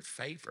be in your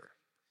favor,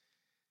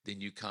 then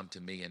you come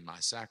to me in my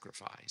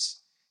sacrifice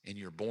and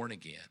you're born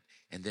again.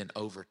 And then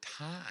over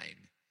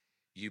time,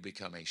 you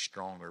become a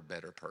stronger,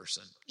 better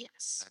person.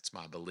 Yes. That's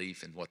my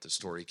belief in what the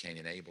story Cain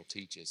and Abel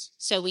teaches.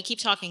 So we keep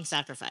talking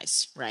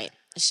sacrifice, right?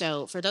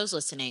 So for those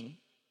listening,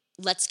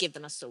 let's give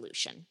them a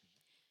solution.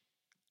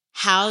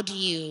 How do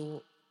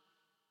you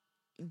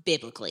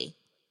biblically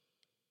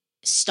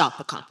stop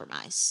a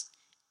compromise?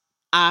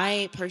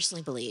 I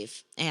personally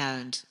believe,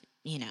 and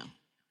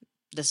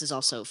this is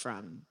also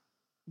from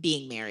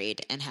being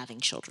married and having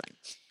children.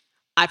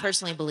 I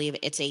personally believe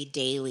it's a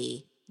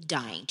daily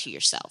dying to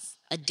yourself,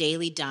 a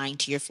daily dying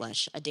to your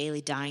flesh, a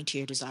daily dying to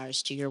your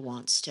desires, to your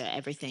wants, to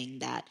everything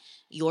that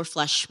your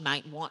flesh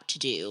might want to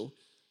do.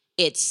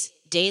 It's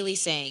daily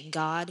saying,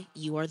 God,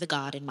 you are the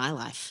God in my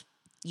life.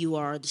 You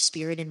are the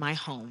spirit in my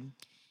home.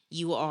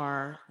 You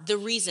are the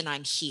reason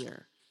I'm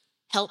here.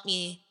 Help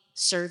me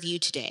serve you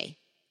today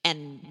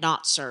and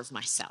not serve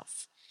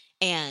myself.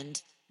 And,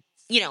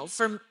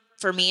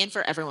 for me and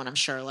for everyone, I'm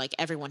sure, like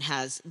everyone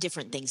has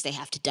different things they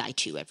have to die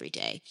to every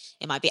day.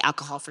 It might be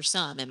alcohol for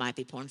some, it might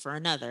be porn for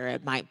another,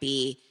 it might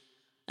be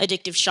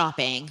addictive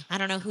shopping. I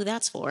don't know who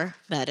that's for,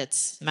 but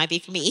it might be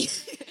for me.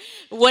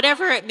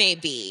 Whatever it may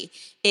be,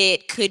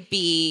 it could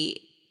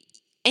be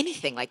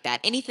anything like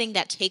that. Anything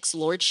that takes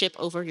lordship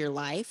over your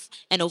life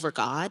and over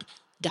God,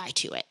 die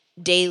to it.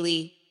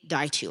 Daily,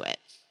 die to it.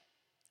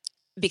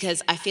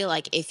 Because I feel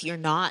like if you're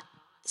not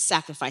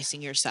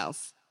sacrificing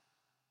yourself,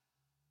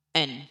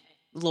 and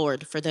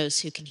Lord, for those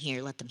who can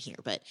hear, let them hear.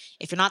 But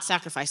if you're not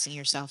sacrificing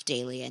yourself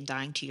daily and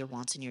dying to your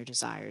wants and your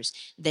desires,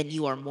 then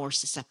you are more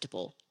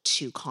susceptible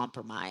to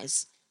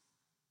compromise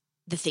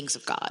the things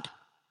of God.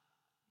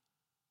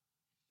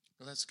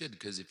 Well, that's good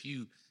because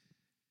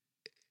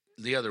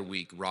the other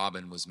week,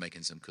 Robin was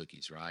making some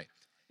cookies, right?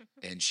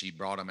 And she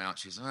brought them out.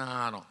 She's,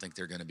 I don't think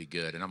they're going to be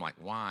good. And I'm like,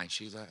 why?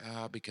 She's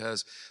like,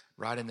 because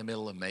right in the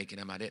middle of making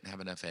them, I didn't have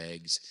enough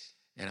eggs.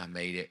 And I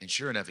made it. And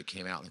sure enough, it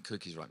came out and the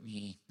cookies were like,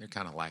 they're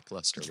kind of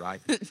lackluster,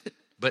 right?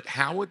 But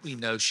how would we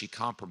know she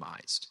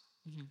compromised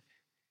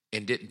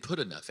and didn't put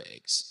enough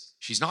eggs?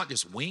 She's not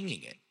just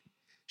winging it.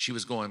 She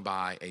was going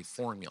by a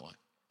formula.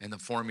 And the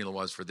formula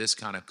was, for this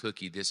kind of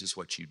cookie, this is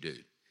what you do.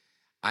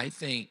 I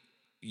think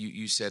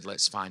you said,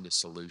 let's find a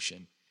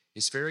solution.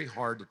 It's very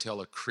hard to tell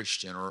a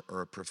Christian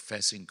or a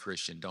professing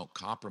Christian, don't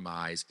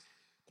compromise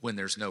when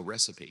there's no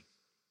recipe.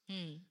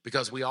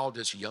 Because we all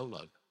just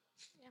YOLO.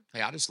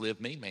 Hey, I just live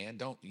me, man.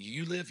 Don't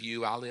you live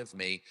you, I live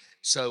me.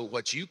 So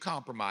what you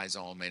compromise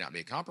on may not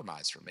be a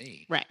compromise for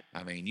me. Right.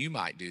 I mean, you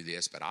might do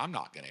this, but I'm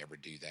not going to ever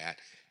do that.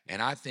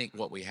 And I think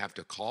what we have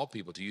to call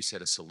people to, you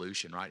said a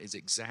solution, right, is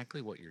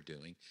exactly what you're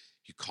doing.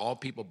 You call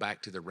people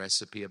back to the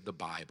recipe of the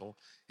Bible.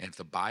 And if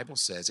the Bible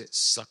says it,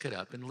 suck it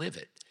up and live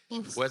it.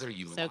 Whether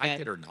you So like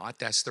good. it or not,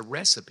 that's the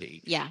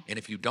recipe. Yeah. And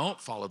if you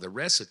don't follow the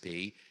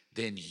recipe,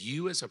 then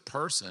you as a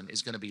person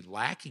is going to be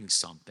lacking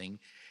something.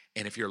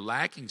 And if you're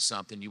lacking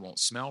something, you won't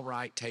smell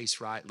right, taste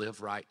right,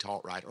 live right,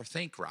 talk right, or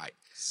think right.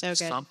 So good.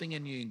 Something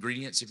in the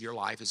ingredients of your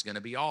life is going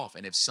to be off.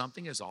 And if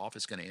something is off,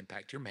 it's going to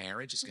impact your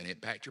marriage. It's going to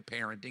impact your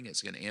parenting.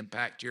 It's going to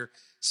impact your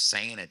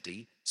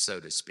sanity, so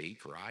to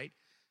speak, right?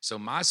 So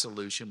my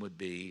solution would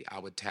be, I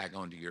would tag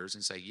on to yours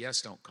and say,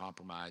 yes, don't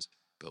compromise,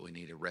 but we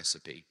need a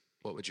recipe.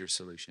 What would your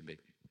solution be?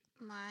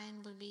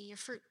 Mine would be your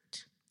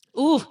fruit.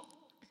 Ooh.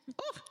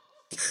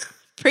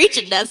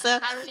 Preaching,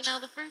 Nessa. How do we know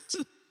the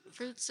fruit?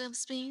 Fruits of the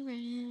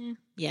Spirit.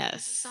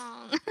 Yes.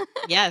 Song.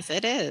 Yes,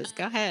 it is.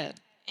 Go ahead.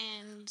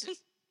 And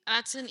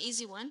that's an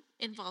easy one.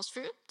 It involves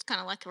fruit. It's kind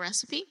of like a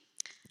recipe.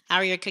 How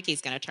are your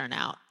cookies going to turn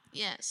out?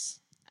 Yes.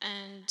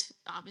 And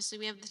obviously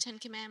we have the 10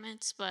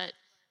 commandments, but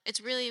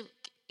it's really,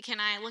 can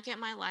I look at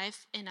my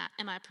life and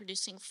am I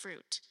producing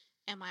fruit?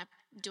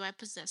 Do I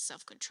possess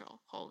self-control,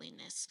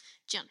 holiness,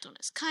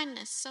 gentleness,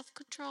 kindness,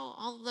 self-control,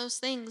 all of those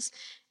things?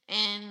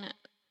 And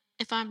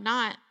if I'm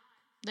not,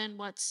 then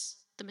what's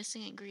the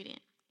missing ingredient?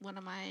 What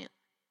am I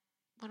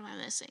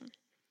missing?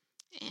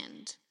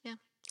 And yeah,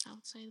 I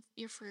would say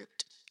your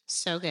fruit.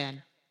 So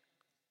good.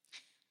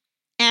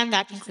 And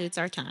that concludes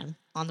our time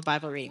on the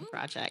Bible Reading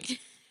Project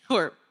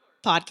or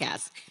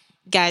podcast.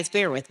 Guys,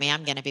 bear with me.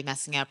 I'm going to be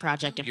messing up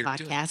project and You're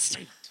podcast.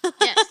 doing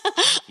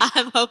Yes.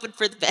 I'm hoping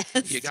for the best.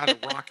 great. You got to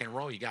rock and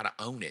roll. You got to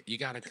own it. You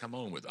got to come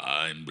on with,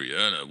 I'm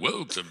Brianna.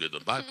 Welcome to the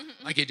Bible.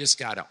 Like you just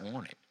got to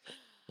own it.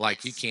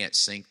 Like you can't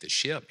sink the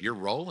ship. You're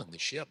rolling the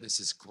ship. This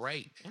is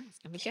great. Yeah, it's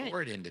going to be good.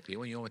 Pour it into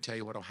people. You want to tell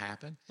you what will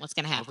happen? What's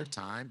going to happen? Over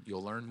time,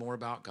 you'll learn more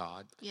about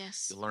God.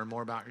 Yes. You'll learn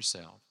more about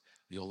yourself.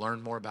 You'll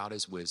learn more about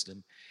his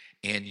wisdom.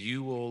 And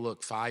you will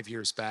look 5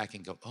 years back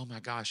and go, oh my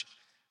gosh,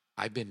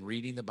 I've been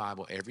reading the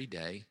Bible every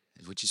day,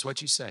 which is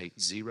what you say,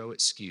 zero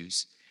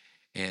excuse.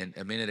 And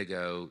a minute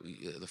ago,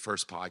 the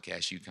first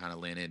podcast, you kind of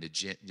lent into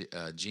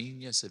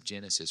genius of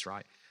Genesis,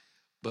 right?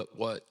 But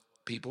what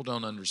people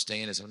don't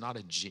understand is I'm not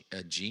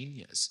a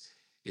genius.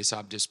 It's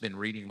I've just been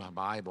reading my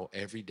Bible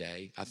every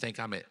day. I think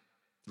I'm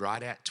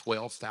right at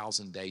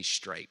 12,000 days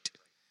straight.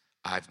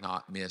 I've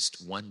not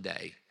missed one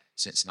day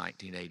since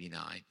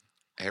 1989,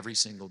 every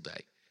single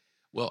day.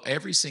 Well,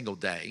 every single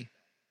day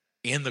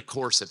in the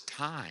course of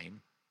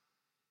time,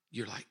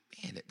 you're like,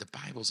 man, the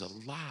Bible's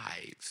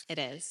alive. It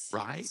is.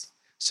 Right?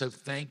 So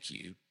thank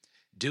you.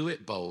 Do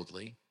it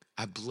boldly.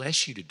 I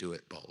bless you to do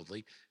it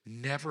boldly.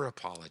 Never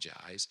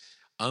apologize.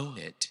 Own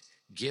it.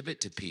 Give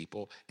it to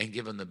people and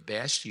give them the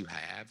best you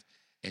have.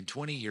 And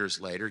 20 years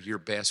later, your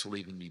best will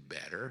even be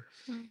better.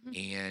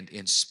 And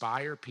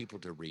inspire people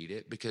to read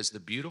it, because the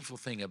beautiful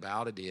thing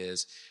about it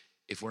is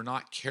if we're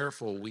not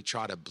careful, we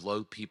try to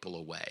blow people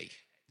away.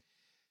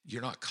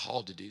 You're not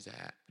called to do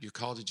that. You're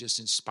called to just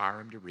inspire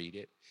them to read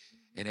it.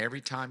 And every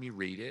time you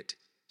read it,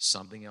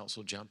 something else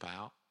will jump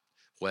out,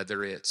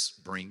 whether it's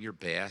bring your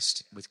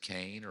best with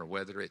Cain or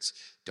whether it's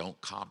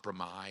don't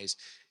compromise.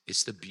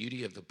 It's the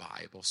beauty of the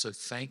Bible. So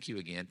thank you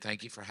again.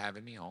 Thank you for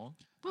having me on.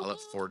 I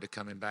look forward to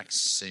coming back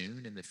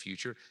soon in the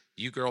future.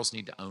 You girls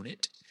need to own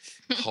it.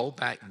 Hold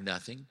back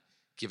nothing.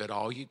 Give it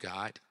all you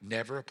got.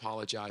 Never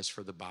apologize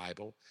for the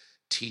Bible.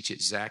 Teach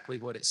exactly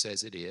what it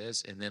says it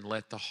is, and then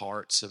let the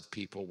hearts of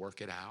people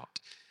work it out.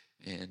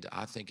 And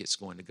I think it's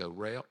going to go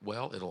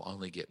well. It'll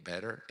only get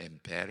better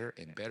and better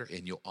and better,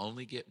 and you'll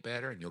only get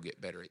better, and you'll get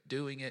better at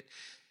doing it.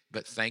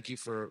 But thank you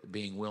for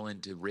being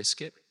willing to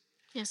risk it.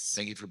 Yes.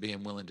 Thank you for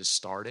being willing to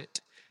start it.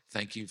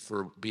 Thank you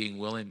for being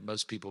willing.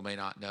 Most people may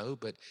not know,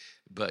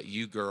 but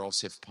you girls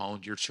have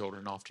pawned your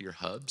children off to your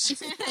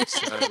hubs.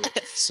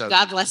 So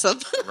God bless them.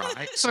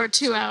 right? For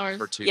 2 hours.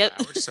 For 2 Yep.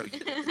 hours. So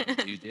you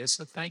do this.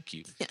 So thank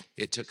you. Yeah.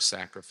 It took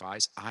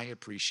sacrifice. I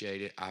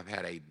appreciate it. I've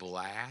had a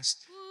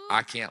blast.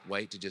 I can't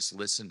wait to just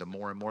listen to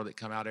more and more that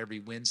come out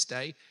every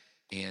Wednesday.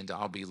 And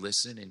I'll be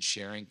listening and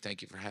sharing.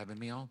 Thank you for having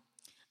me on.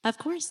 Of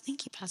course.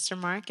 Thank you, Pastor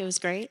Mark. It was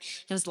great.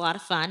 It was a lot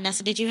of fun.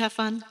 Nessa, did you have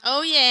fun?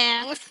 Oh,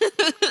 yeah.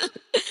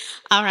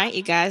 All right,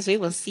 you guys, we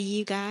will see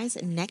you guys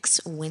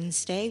next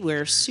Wednesday.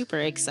 We're super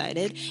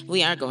excited.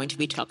 We are going to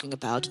be talking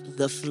about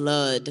the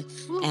flood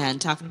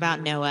and talking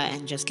about Noah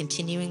and just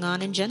continuing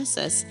on in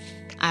Genesis.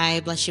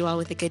 I bless you all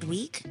with a good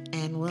week,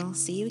 and we'll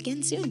see you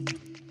again soon.